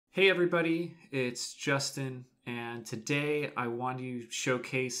Hey everybody, it's Justin, and today I want to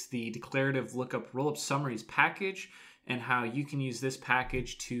showcase the Declarative Lookup Rollup Summaries package and how you can use this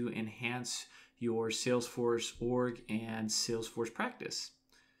package to enhance your Salesforce org and Salesforce practice.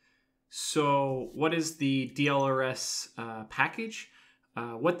 So what is the DLRS package?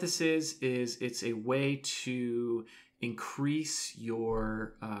 What this is it's a way to increase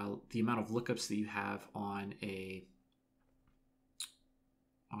your the amount of lookups that you have on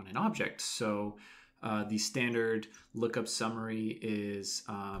an object. So the standard lookup summary is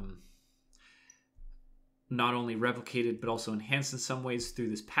not only replicated but also enhanced in some ways through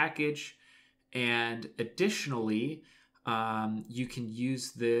this package. And additionally, you can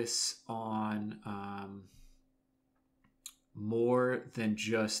use this on more than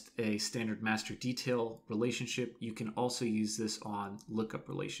just a standard master detail relationship. You can also use this on lookup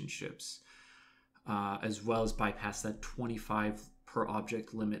relationships, as well as bypass that 25 per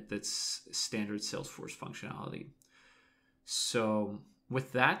object limit that's standard Salesforce functionality. So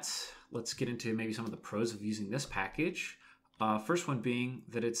with that, let's get into maybe some of the pros of using this package. First one being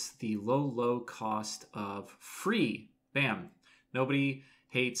that it's the low cost of free. Bam. Nobody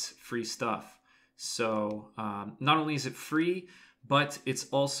hates free stuff. So not only is it free, but it's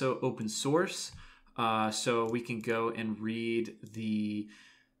also open source. So we can go and read the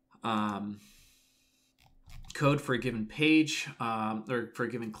code for a given page or for a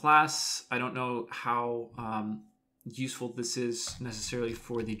given class. I don't know how useful this is necessarily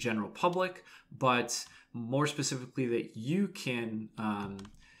for the general public, but more specifically that you can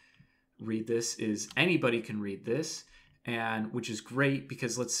read this is anybody can read this, and which is great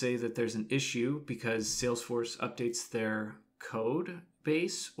because let's say that there's an issue because Salesforce updates their code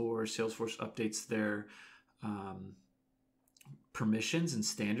base or Salesforce updates their permissions and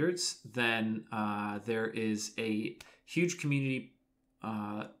standards, then there is a huge community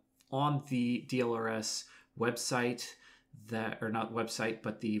on the DLRS website or not website,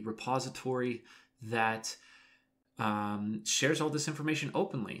 but the repository that shares all this information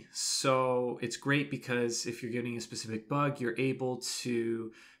openly. So it's great because if you're getting a specific bug, you're able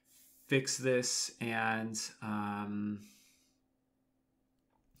to fix this and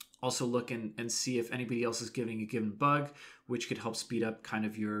also look and see if anybody else is giving a given bug, which could help speed up kind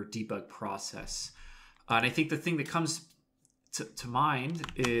of your debug process. And I think the thing that comes to mind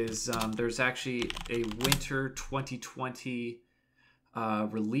is there's actually a winter 2020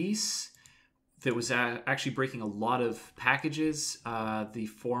 release that was actually breaking a lot of packages. The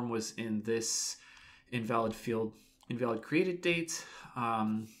form was in this invalid field, invalid created date.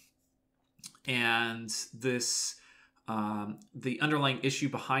 And this the underlying issue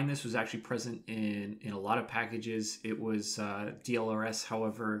behind this was actually present in a lot of packages. It was DLRS,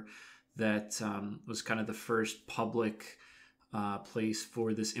 however, that was kind of the first public place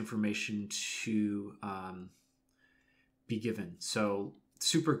for this information to be given. So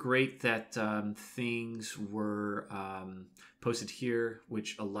super great that things were posted here,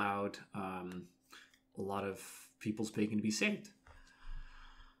 which allowed a lot of people's bacon to be saved.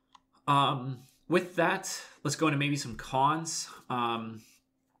 With that, let's go into maybe some cons. I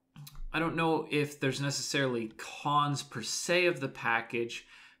don't know if there's necessarily cons per se of the package.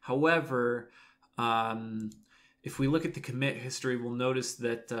 However, if we look at the commit history, we'll notice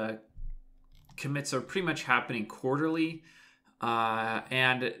that commits are pretty much happening quarterly.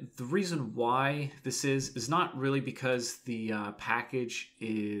 And the reason why this is not really because the package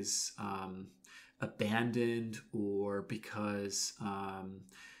is abandoned or because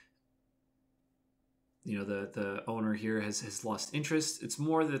the owner here has lost interest. It's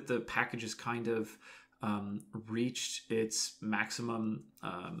more that the package has kind of reached its maximum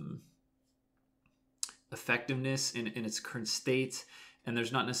effectiveness in its current state, and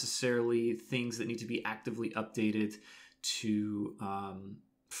there's not necessarily things that need to be actively updated to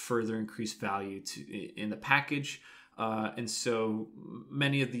further increase value in the package. And so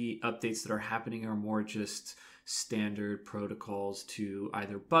many of the updates that are happening are more just standard protocols to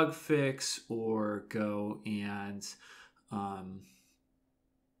either bug fix or go and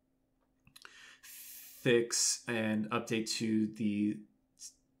fix and update to the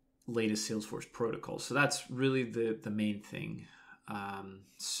latest Salesforce protocol. So that's really the main thing. And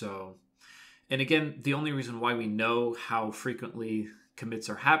again, the only reason why we know how frequently commits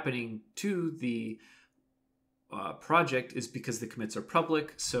are happening to the project is because the commits are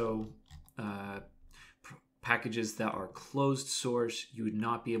public. So packages that are closed source, you would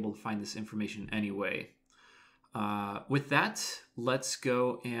not be able to find this information anyway. With that, let's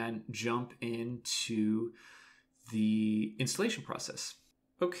go and jump into the installation process.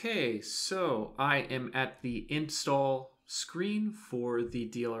 Okay, so I am at the install screen for the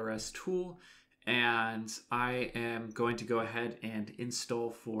DLRS tool, and I am going to go ahead and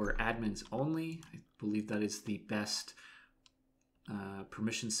install for admins only. I believe that is the best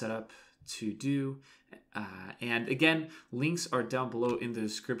permission setup to do. And again, links are down below in the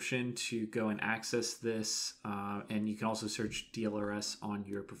description to go and access this. And you can also search DLRS on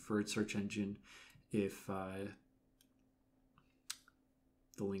your preferred search engine if the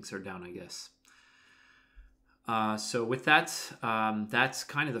links are down, I guess. So with that, that's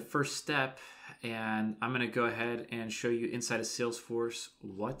kind of the first step. And I'm going to go ahead and show you inside of Salesforce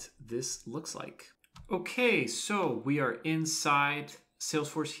what this looks like. Okay, so we are inside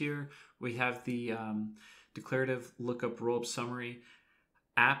Salesforce here. We have the Declarative Lookup Rollup Summary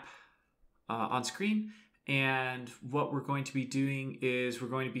app on screen. And what we're going to be doing is we're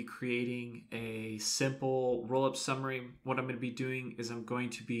going to be creating a simple rollup summary. What I'm going to be doing is I'm going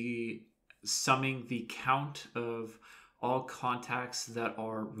to be summing the count of all contacts that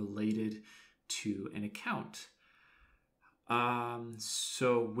are related to an account.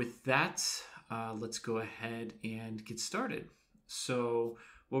 So with that, let's go ahead and get started. So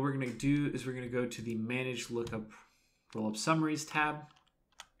what we're going to do is we're going to go to the Manage Lookup Rollup Summaries tab,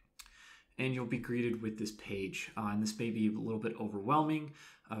 and you'll be greeted with this page. And this may be a little bit overwhelming,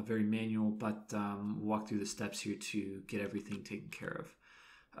 very manual, but we'll walk through the steps here to get everything taken care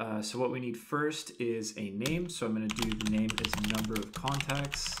of. So what we need first is a name. So I'm going to do the name as number of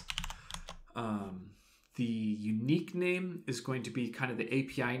contacts. The unique name is going to be kind of the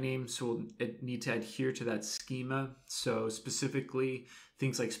API name, so we'll need to adhere to that schema. So specifically,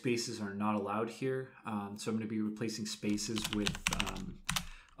 things like spaces are not allowed here. So I'm going to be replacing spaces with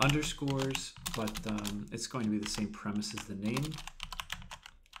underscores, but it's going to be the same premise as the name.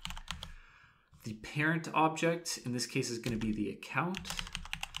 The parent object, in this case, is going to be the account,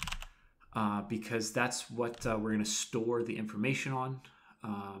 because that's what we're going to store the information on.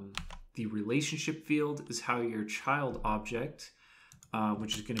 The relationship field is how your child object,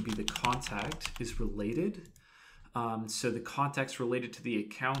 which is going to be the contact, is related. So the contact's related to the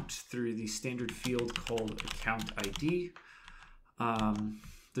account through the standard field called account ID.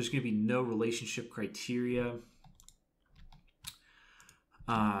 There's going to be no relationship criteria.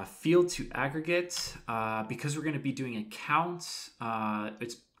 Field to aggregate, because we're going to be doing accounts,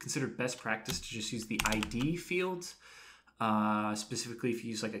 it's considered best practice to just use the ID field. Specifically, if you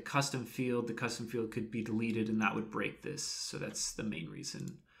use like a custom field, the custom field could be deleted and that would break this. So that's the main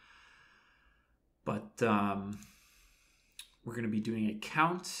reason. But we're going to be doing a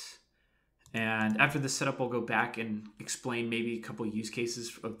count. And after the setup, I'll go back and explain maybe a couple of use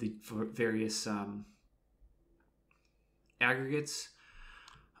cases of the various aggregates.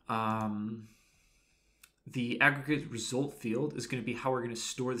 The aggregate result field is going to be how we're going to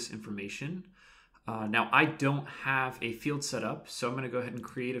store this information. Now, I don't have a field set up, so I'm going to go ahead and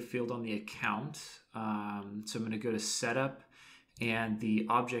create a field on the account. So I'm going to go to Setup and the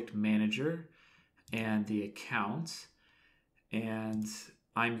Object Manager and the account. And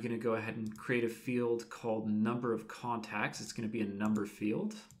I'm going to go ahead and create a field called Number of Contacts. It's going to be a number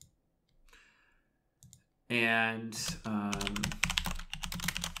field. And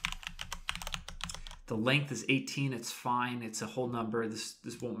the length is 18. It's fine. It's a whole number. This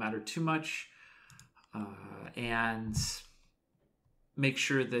won't matter too much. And make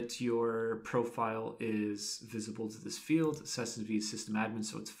sure that your profile is visible to this field. It says to be system admin,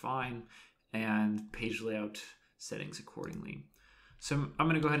 so it's fine. And page layout settings accordingly. So I'm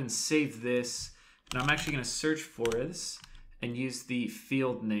going to go ahead and save this. And I'm actually going to search for this and use the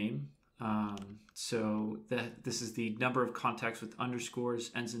field name. So this is the number of contacts with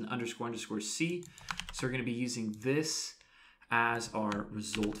underscores, ends in __ C. So we're going to be using this as our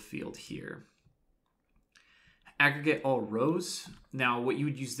result field here. Aggregate all rows. Now, what you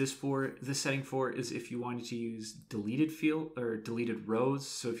would use this setting for is if you wanted to use deleted field or deleted rows.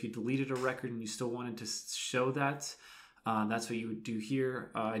 So if you deleted a record and you still wanted to show that, that's what you would do here.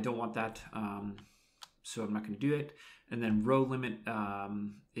 I don't want that, so I'm not going to do it. And then row limit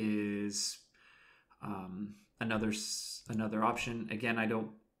is another option. Again, I don't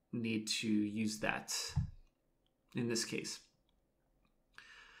need to use that in this case.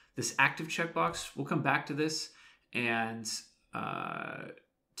 This active checkbox, we'll come back to this and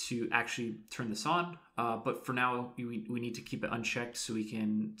to actually turn this on. But for now, we need to keep it unchecked so we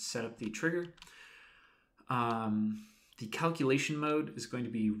can set up the trigger. The calculation mode is going to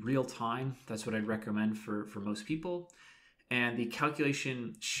be real time. That's what I'd recommend for most people. And the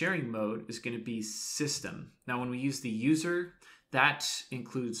calculation sharing mode is going to be system. Now, when we use the user, that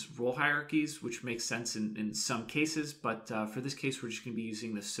includes role hierarchies, which makes sense in some cases. But for this case, we're just going to be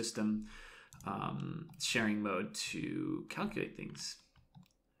using the system sharing mode to calculate things.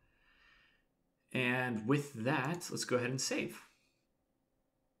 And with that, let's go ahead and save.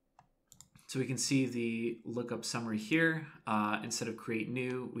 So we can see the lookup summary here. Instead of create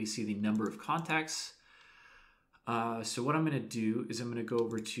new, we see the number of contacts. So what I'm going to do is I'm going to go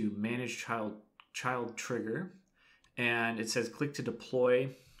over to manage child trigger, and it says click to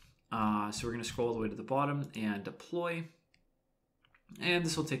deploy. So we're going to scroll all the way to the bottom and deploy. And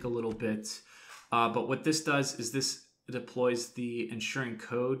this will take a little bit. But what this does is this deploys the ensuring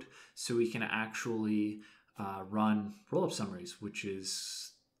code so we can actually run rollup summaries, which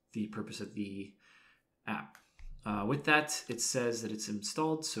is the purpose of the app. With that, it says that it's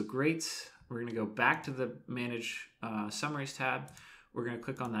installed, so great. We're going to go back to the Manage Summaries tab. We're going to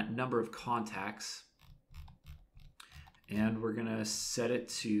click on that number of contacts, and we're going to set it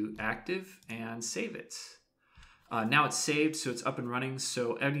to active and save it. Now it's saved, so it's up and running.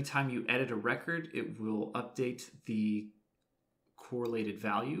 So anytime you edit a record, it will update the correlated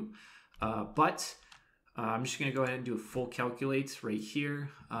value. I'm just going to go ahead and do a full calculate right here.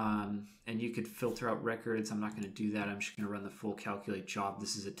 And you could filter out records. I'm not going to do that. I'm just going to run the full calculate job.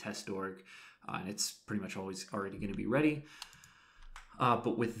 This is a test org, and it's pretty much always already going to be ready.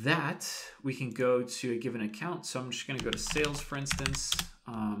 But with that, we can go to a given account. So I'm just going to go to sales, for instance.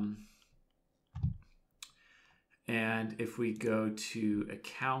 And if we go to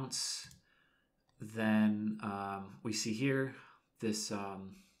accounts, then we see here this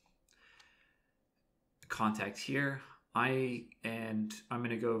contact here. I'm going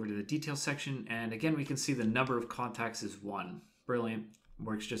to go over to the details section, and again we can see the number of contacts is 1. Brilliant,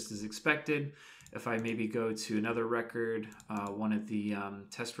 works just as expected. If I maybe go to another record, one of the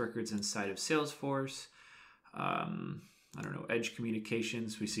test records inside of Salesforce, I don't know, Edge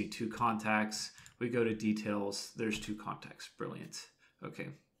Communications, we see 2 contacts. We go to details, there's 2 contacts. Brilliant. Okay.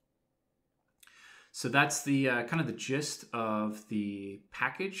 So that's the kind of the gist of the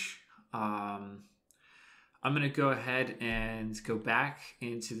package. I'm going to go ahead and go back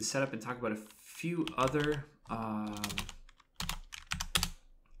into the setup and talk about a few other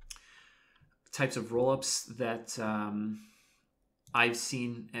types of rollups that I've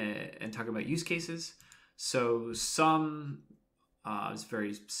seen and talk about use cases. So some is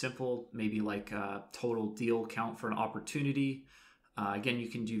very simple, maybe like a total deal count for an opportunity. Again, you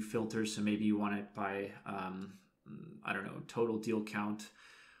can do filters, so maybe you want it by, I don't know, total deal count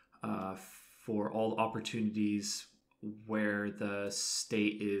for all opportunities where the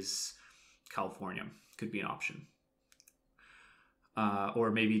state is California, could be an option.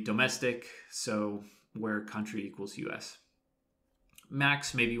 Or maybe domestic, so where country equals US.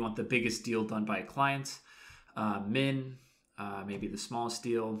 Max, maybe you want the biggest deal done by a client. Min, maybe the smallest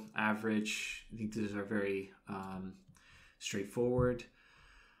deal. Average, I think these are very straightforward.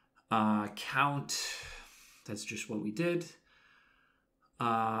 Count, that's just what we did.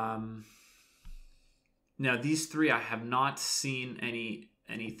 Now these 3 I have not seen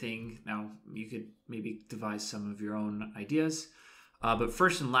anything. Now you could maybe devise some of your own ideas, but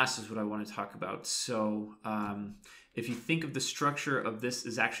first and last is what I want to talk about. So if you think of the structure of this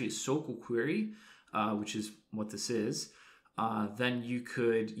as actually a SOQL query, which is what this is, then you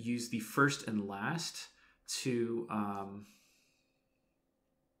could use the first and last to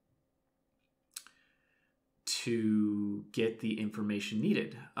get the information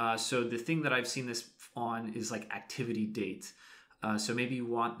needed. So the thing that I've seen this on is like activity date. So maybe you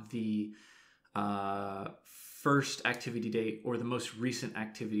want the first activity date or the most recent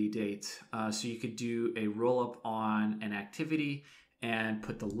activity date. So you could do a roll-up on an activity and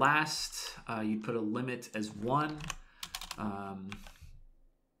put the last, you'd put a limit as 1.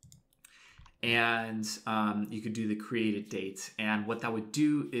 And you could do the created date. And what that would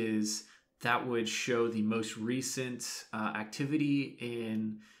do is that would show the most recent activity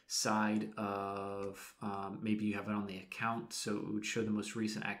inside of, maybe you have it on the account. So it would show the most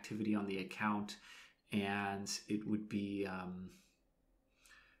recent activity on the account, and it would be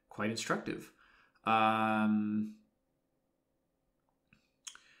quite instructive.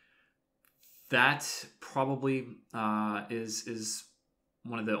 That probably is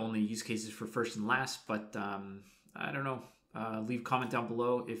one of the only use cases for first and last, but I don't know. Leave a comment down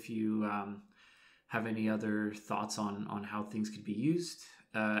below if you have any other thoughts on how things could be used.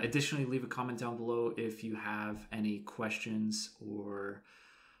 Additionally, leave a comment down below if you have any questions or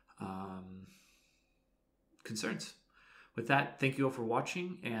concerns. With that, thank you all for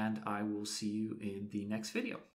watching, and I will see you in the next video.